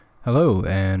Hello,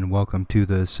 and welcome to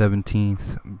the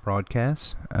 17th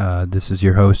broadcast. This is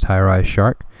your host, High Rise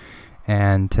Shark,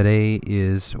 and today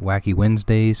is Wacky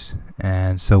Wednesdays,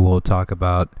 and so we'll talk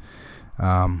about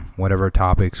whatever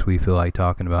topics we feel like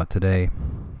talking about today.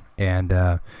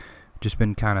 And just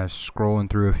been kind of scrolling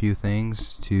through a few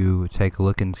things to take a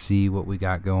look and see what we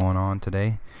got going on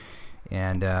today.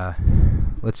 And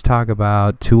let's talk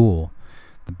about Tool,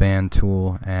 the band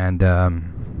Tool, and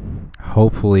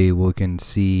hopefully we can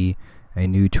see a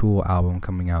new Tool album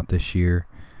coming out this year.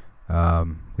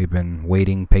 We've been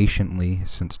waiting patiently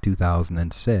since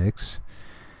 2006,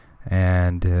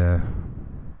 and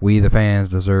we the fans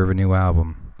deserve a new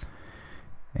album.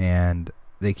 And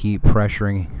they keep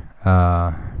pressuring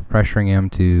him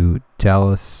to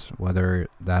tell us whether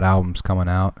that album's coming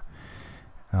out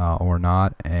or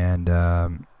not. And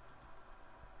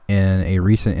in a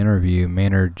recent interview,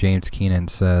 Maynard James Keenan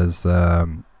says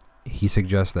he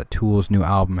suggests that Tool's new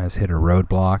album has hit a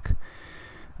roadblock,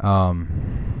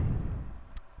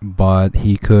 but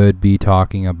he could be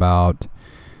talking about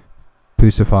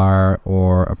Pussifier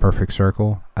or A Perfect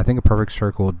Circle. I think A Perfect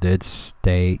Circle did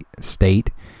state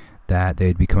that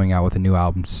they'd be coming out with a new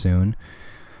album soon.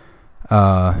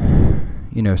 So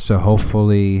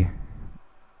hopefully,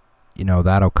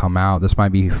 that'll come out. This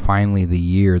might be finally the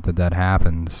year that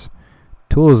happens.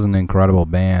 Tool is an incredible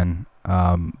band,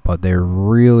 but they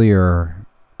really are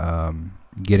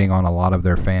getting on a lot of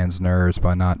their fans' nerves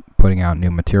by not putting out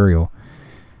new material,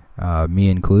 me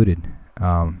included.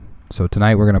 So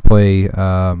tonight we're going to play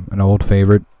an old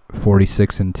favorite,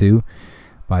 46 and 2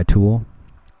 by Tool,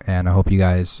 and I hope you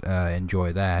guys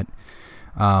enjoy that.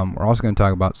 We're also going to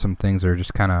talk about some things that are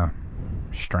just kind of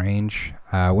strange.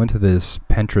 I went to this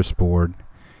Pinterest board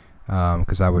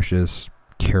because I was just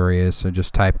curious. I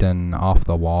just typed in off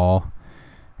the wall,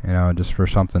 just for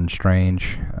something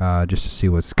strange, just to see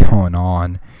what's going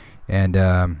on. And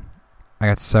I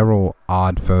got several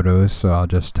odd photos, so I'll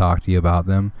just talk to you about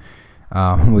them.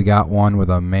 We got one with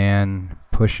a man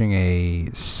pushing a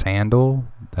sandal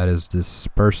that is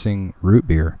dispersing root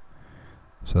beer.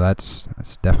 So that's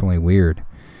definitely weird.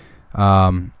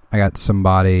 I got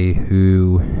somebody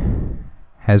who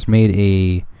has made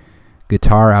a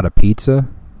guitar out of pizza.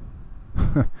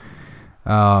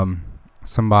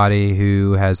 Somebody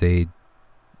who has a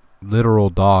literal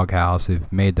dog house. They've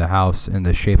made the house in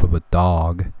the shape of a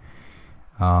dog.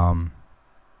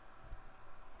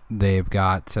 They've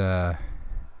got a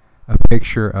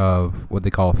picture of what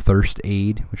they call thirst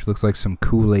aid, which looks like some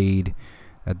Kool-Aid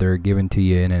that they're giving to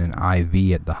you in an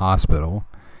IV at the hospital.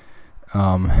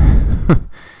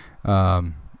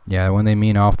 Yeah, when they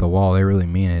mean off the wall, they really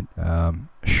mean it. A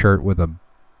shirt with a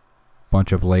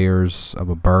bunch of layers of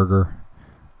a burger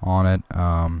on it.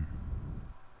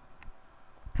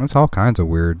 That's all kinds of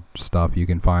weird stuff you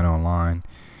can find online.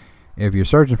 If you're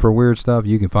searching for weird stuff,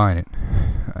 you can find it.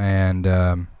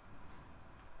 And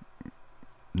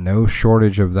no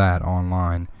shortage of that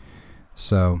online.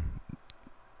 So,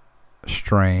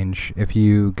 strange. If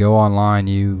you go online,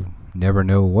 you never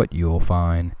know what you'll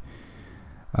find.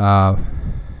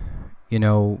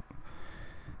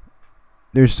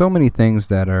 There's so many things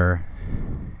that are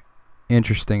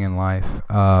interesting in life,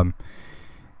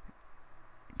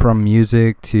 from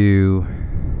music to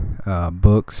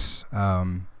books,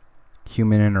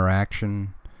 human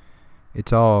interaction.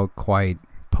 It's all quite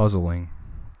puzzling.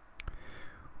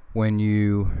 When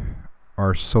you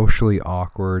are socially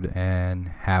awkward and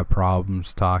have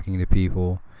problems talking to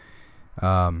people,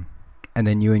 and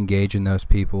then you engage in those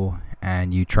people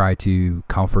and you try to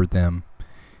comfort them,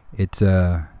 it's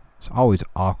always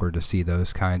awkward to see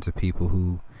those kinds of people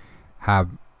who have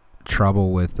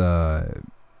trouble with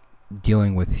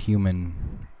dealing with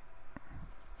human,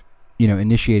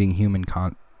 initiating human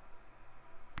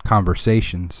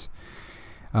conversations,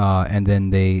 and then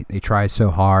they try so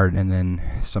hard and then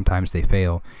sometimes they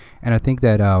fail. And I think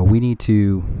that we need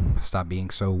to stop being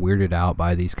so weirded out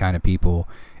by these kind of people.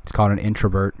 It's called an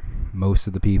introvert. Most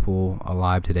of the people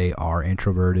alive today are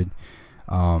introverted.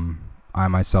 I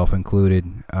myself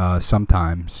included.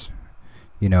 Sometimes,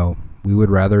 we would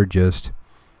rather just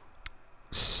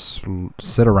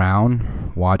sit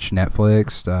around, watch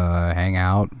Netflix, hang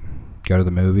out, go to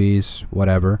the movies,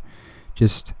 whatever.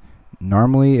 Just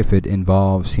normally, if it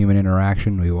involves human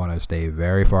interaction, we want to stay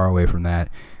very far away from that.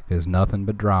 There's nothing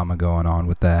but drama going on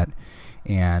with that.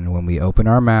 And when we open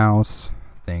our mouths,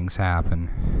 things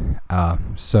happen.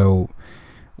 So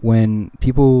when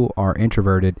people are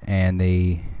introverted and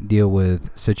they deal with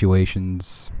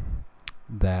situations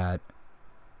that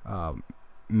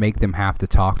make them have to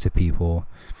talk to people,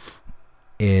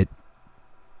 it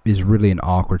is really an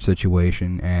awkward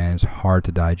situation and it's hard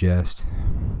to digest.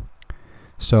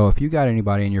 So if you got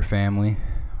anybody in your family,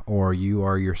 or you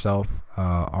are yourself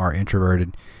are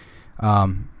introverted,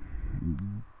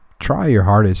 try your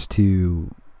hardest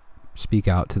to speak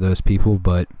out to those people,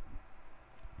 but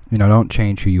don't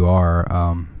change who you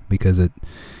are because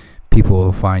people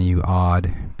will find you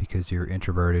odd because you're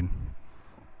introverted.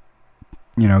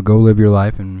 Go live your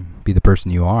life and be the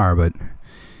person you are, but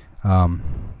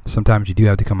sometimes you do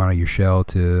have to come out of your shell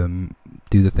to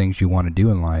do the things you want to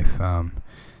do in life.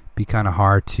 Be kind of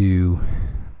hard to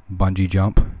bungee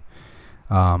jump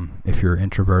if you're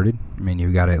introverted. I mean,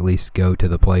 you've got to at least go to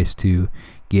the place to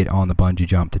get on the bungee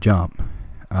jump to jump.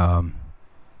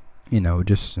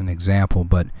 Just an example,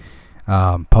 but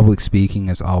public speaking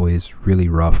is always really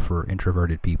rough for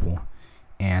introverted people.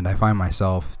 And I find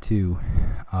myself, too,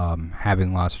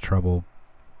 having lots of trouble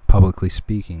publicly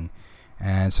speaking.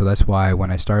 And so that's why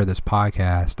when I started this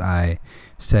podcast, I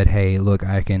said, hey, look,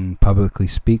 I can publicly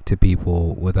speak to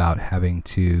people without having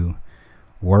to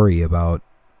worry about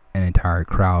an entire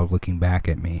crowd looking back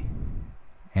at me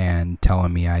and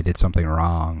telling me I did something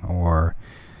wrong, or,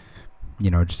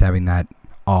 just having that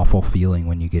awful feeling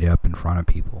when you get up in front of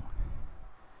people.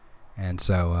 And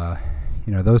so,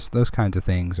 those kinds of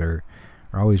things are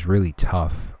always really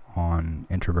tough on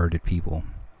introverted people.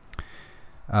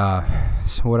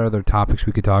 So what other topics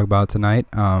we could talk about tonight?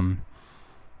 We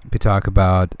could talk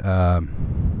about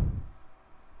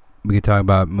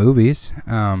movies.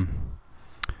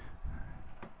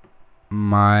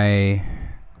 My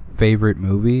favorite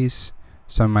movies,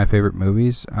 some of my favorite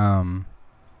movies.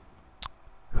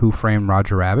 Who Framed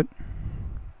Roger Rabbit?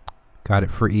 Got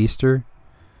it for Easter,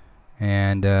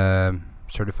 and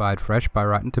certified fresh by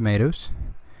Rotten Tomatoes.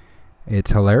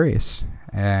 It's hilarious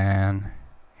and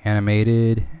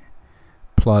animated,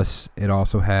 plus it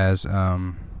also has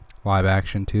live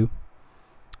action too,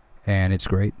 and it's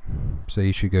great, so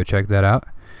you should go check that out.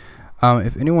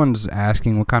 If anyone's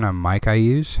asking what kind of mic I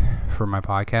use for my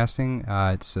podcasting,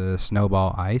 it's a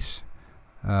Snowball Ice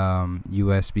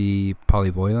USB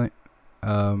polyvolant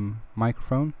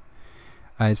microphone.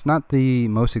 It's not the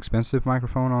most expensive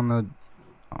microphone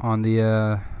on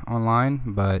the online,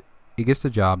 but it gets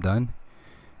the job done.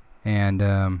 And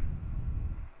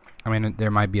there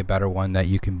might be a better one that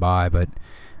you can buy, but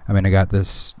I got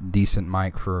this decent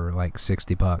mic for like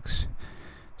 $60.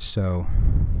 So,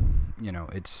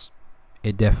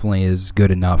 it definitely is good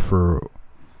enough for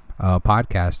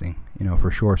podcasting,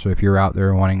 for sure. So if you're out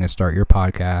there wanting to start your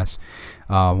podcast,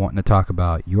 wanting to talk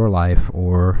about your life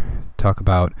or talk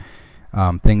about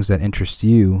things that interest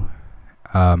you,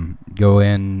 go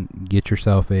in, get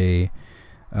yourself a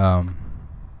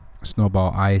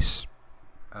Snowball Ice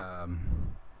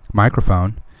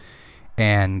microphone,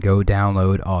 and go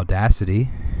download Audacity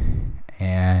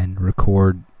and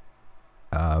record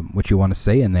what you want to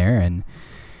say in there, and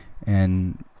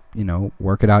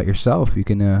work it out yourself. You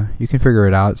can figure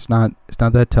it out. It's not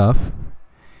that tough,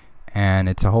 and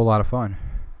it's a whole lot of fun.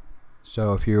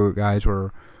 So if you guys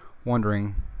were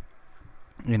wondering,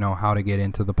 how to get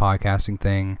into the podcasting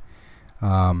thing,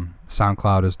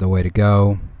 SoundCloud is the way to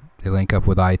go. They link up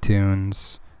with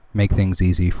iTunes, make things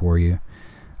easy for you.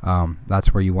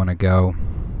 That's where you want to go.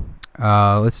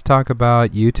 Let's talk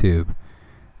about YouTube.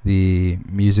 The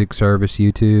music service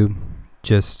YouTube,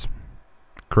 just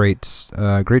great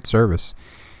service.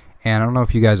 And I don't know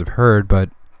if you guys have heard, but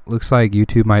looks like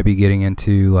YouTube might be getting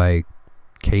into like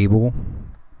cable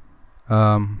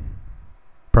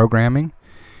programming.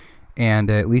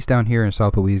 And at least down here in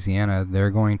South Louisiana,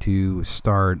 they're going to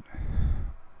start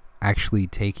actually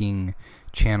taking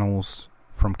channels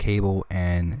from cable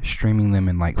and streaming them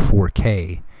in like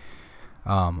 4K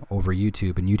over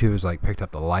YouTube. And YouTube has like picked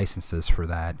up the licenses for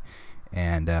that.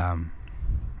 And I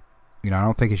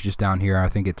don't think it's just down here. I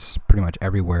think it's pretty much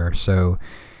everywhere. So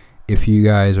if you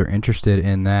guys are interested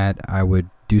in that, I would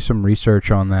do some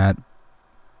research on that.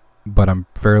 But I'm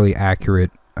fairly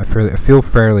accurate. I feel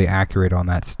fairly accurate on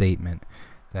that statement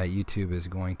that YouTube is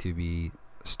going to be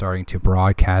starting to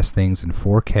broadcast things in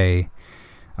 4K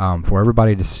for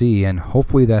everybody to see, and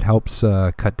hopefully that helps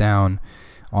cut down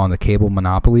on the cable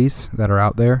monopolies that are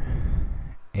out there,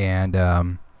 and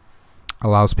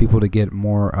allows people to get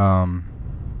more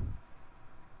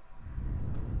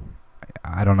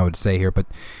I don't know what to say here, but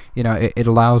it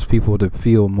allows people to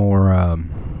feel more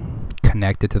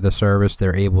connected to the service.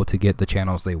 They're able to get the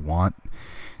channels they want.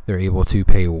 They're able to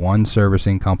pay one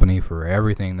servicing company for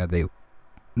everything that they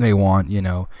want.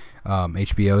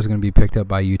 HBO is going to be picked up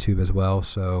by YouTube as well.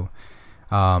 So,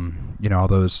 all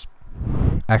those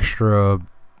extra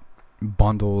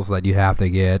bundles that you have to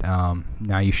get,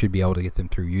 now you should be able to get them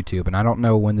through YouTube. And I don't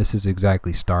know when this is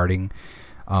exactly starting.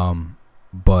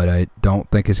 but I don't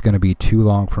think it's going to be too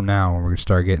long from now when we're going to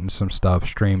start getting some stuff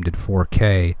streamed in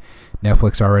 4K.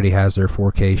 Netflix already has their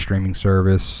 4K streaming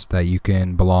service that you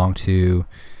can belong to.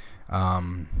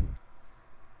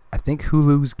 I think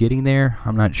Hulu's getting there.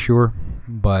 I'm not sure,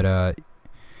 but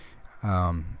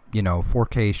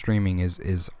 4K streaming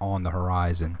is on the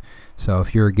horizon. So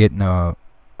if you're getting or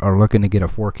looking to get a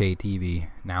 4K TV,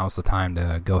 now's the time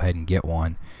to go ahead and get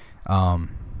one.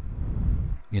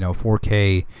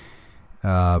 4K,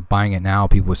 buying it now,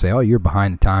 people say, "Oh, you're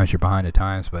behind the times. You're behind the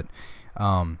times." But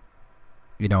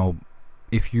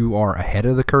if you are ahead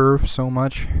of the curve so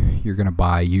much, you're gonna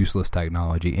buy useless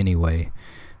technology anyway.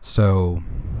 So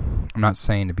I'm not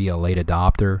saying to be a late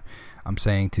adopter. I'm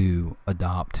saying to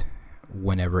adopt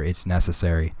whenever it's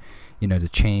necessary. To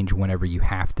change whenever you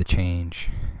have to change.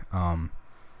 I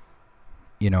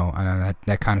know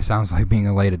that kind of sounds like being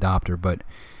a late adopter, but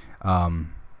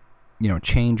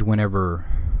change whenever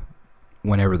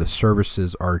the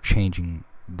services are changing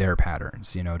their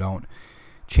patterns. Don't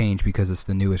change because it's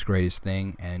the newest, greatest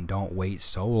thing, and don't wait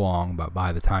so long, but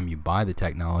by the time you buy the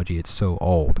technology, it's so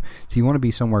old. So you want to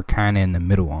be somewhere kind of in the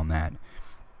middle on that.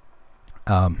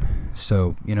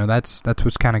 So that's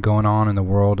what's kind of going on in the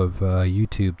world of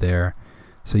YouTube there.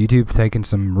 So YouTube's taken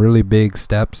some really big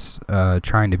steps,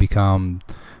 trying to become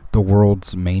the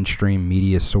world's mainstream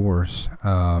media source.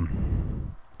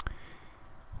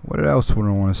 What else would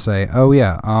I want to say? Oh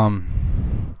yeah,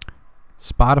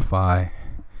 Spotify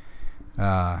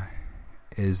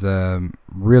is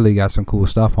really got some cool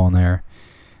stuff on there,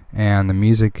 and the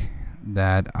music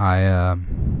that I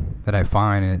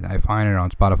find it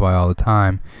on Spotify all the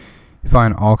time. You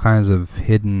find all kinds of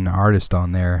hidden artists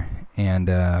on there, and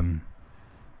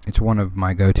it's one of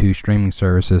my go-to streaming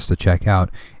services to check out.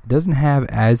 It doesn't have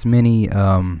as many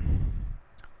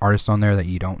artists on there that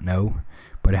you don't know,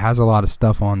 but it has a lot of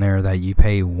stuff on there that you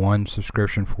pay one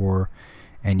subscription for,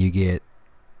 and you get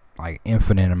like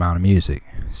infinite amount of music.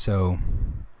 So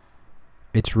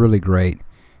it's really great.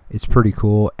 It's pretty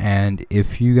cool. And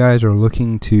if you guys are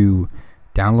looking to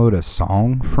download a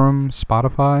song from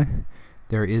Spotify,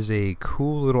 there is a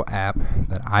cool little app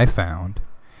that I found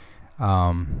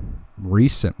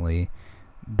recently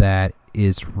that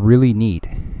is really neat.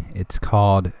 It's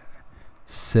called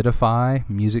Citify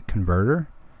Music Converter,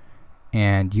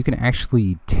 and you can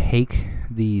actually take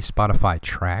the Spotify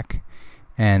track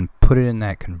and put it in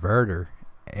that converter,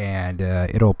 and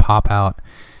it'll pop out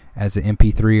as an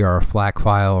MP3 or a FLAC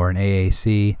file or an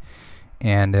AAC,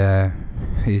 and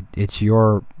it's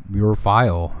your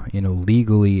file.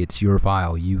 Legally it's your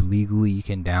file. You legally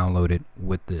can download it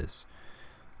with this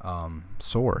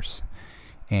source,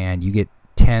 and you get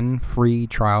 10 free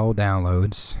trial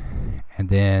downloads, and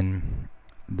then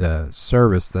the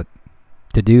service that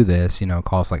to do this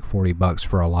costs like $40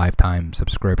 for a lifetime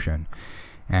subscription.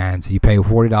 And so you pay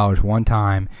 $40 one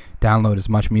time, download as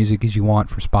much music as you want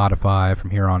for Spotify from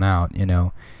here on out,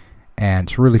 and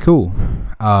it's really cool.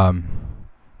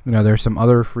 There's some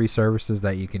other free services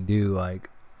that you can do, like,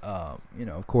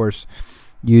 of course,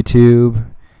 YouTube.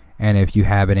 And if you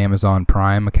have an Amazon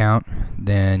Prime account,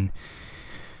 then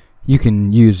you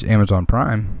can use Amazon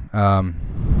Prime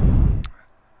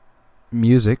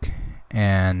music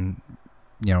and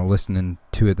listening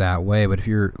to it that way. But if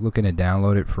you're looking to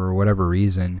download it for whatever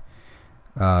reason,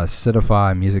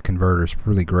 Citify Music Converter is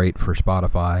really great for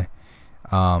Spotify.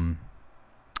 And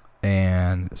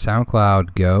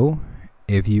SoundCloud Go,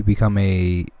 if you become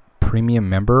a premium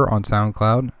member on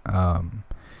SoundCloud,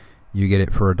 you get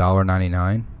it for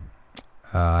 $1.99.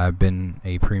 I've been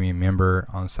a premium member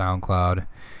on SoundCloud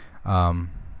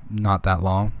not that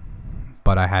long,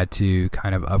 but I had to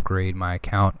kind of upgrade my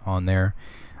account on there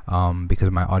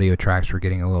because my audio tracks were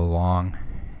getting a little long,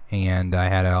 and I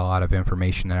had a lot of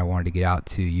information that I wanted to get out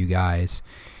to you guys,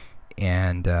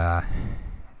 and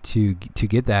to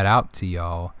get that out to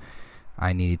y'all,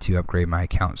 I needed to upgrade my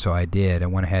account. So I did. I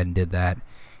went ahead and did that,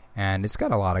 and it's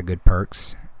got a lot of good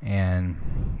perks, and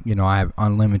I have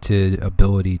unlimited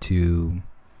ability to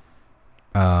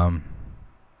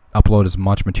upload as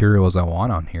much material as I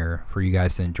want on here for you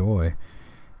guys to enjoy.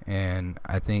 And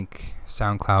I think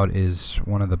SoundCloud is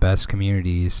one of the best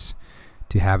communities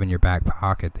to have in your back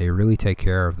pocket. They really take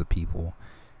care of the people.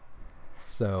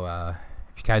 So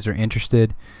if you guys are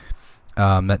interested,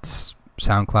 that's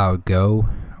SoundCloud Go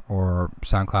or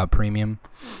SoundCloud Premium.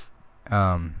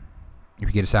 If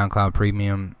you get a SoundCloud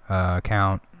Premium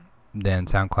account, then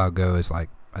SoundCloud Go is like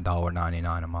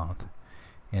 $1.99 a month,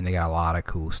 and they got a lot of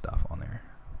cool stuff on there.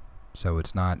 So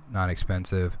it's not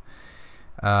expensive.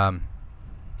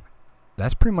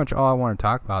 That's pretty much all I want to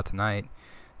talk about tonight.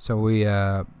 So we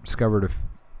discovered a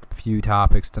few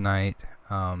topics tonight.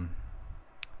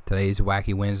 Today's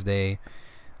Wacky Wednesday.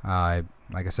 Like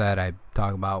I said, I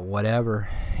talk about whatever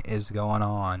is going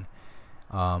on.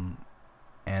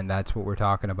 And that's what we're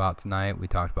talking about tonight. We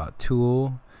talked about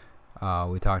Tool.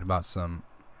 We talked about some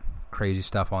crazy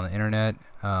stuff on the internet.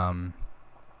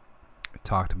 We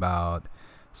talked about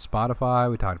Spotify.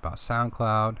 We talked about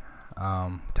SoundCloud.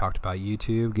 We talked about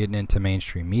YouTube, getting into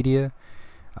mainstream media.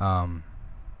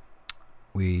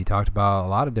 We talked about a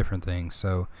lot of different things.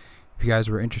 So if you guys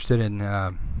were interested in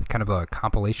kind of a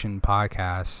compilation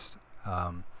podcast,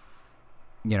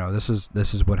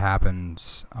 this is what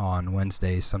happens on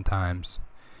Wednesdays sometimes.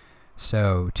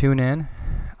 So tune in.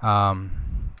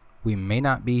 We may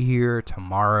not be here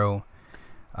tomorrow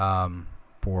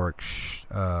for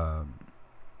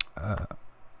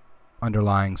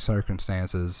underlying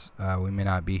circumstances. We may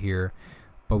not be here,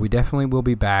 but we definitely will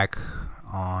be back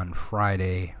on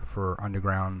Friday for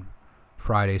Underground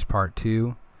Fridays Part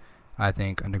 2. I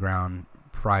think Underground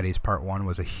Fridays Part 1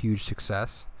 was a huge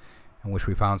success, in which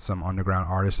we found some underground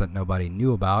artists that nobody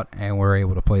knew about and were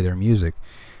able to play their music.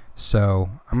 So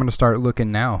I'm going to start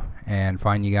looking now and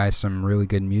find you guys some really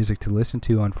good music to listen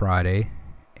to on Friday.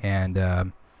 And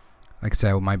like I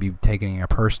said, we might be taking a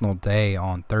personal day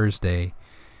on Thursday.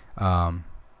 It's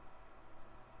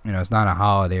not a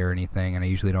holiday or anything, and I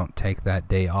usually don't take that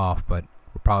day off, but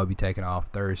we'll probably be taking off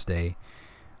Thursday,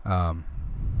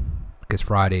 because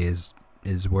Friday is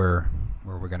where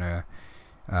we're gonna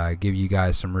give you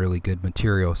guys some really good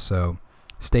material. So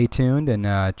stay tuned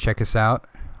and check us out.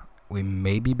 We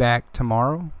may be back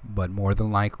tomorrow, but more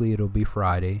than likely it'll be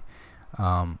Friday,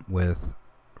 with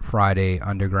Friday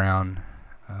Underground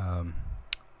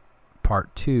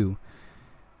Part 2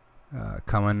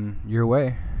 coming your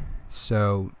way.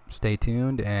 So stay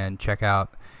tuned and check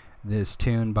out this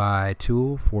tune by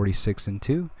Tool, 46 and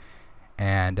 2,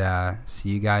 and see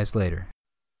you guys later.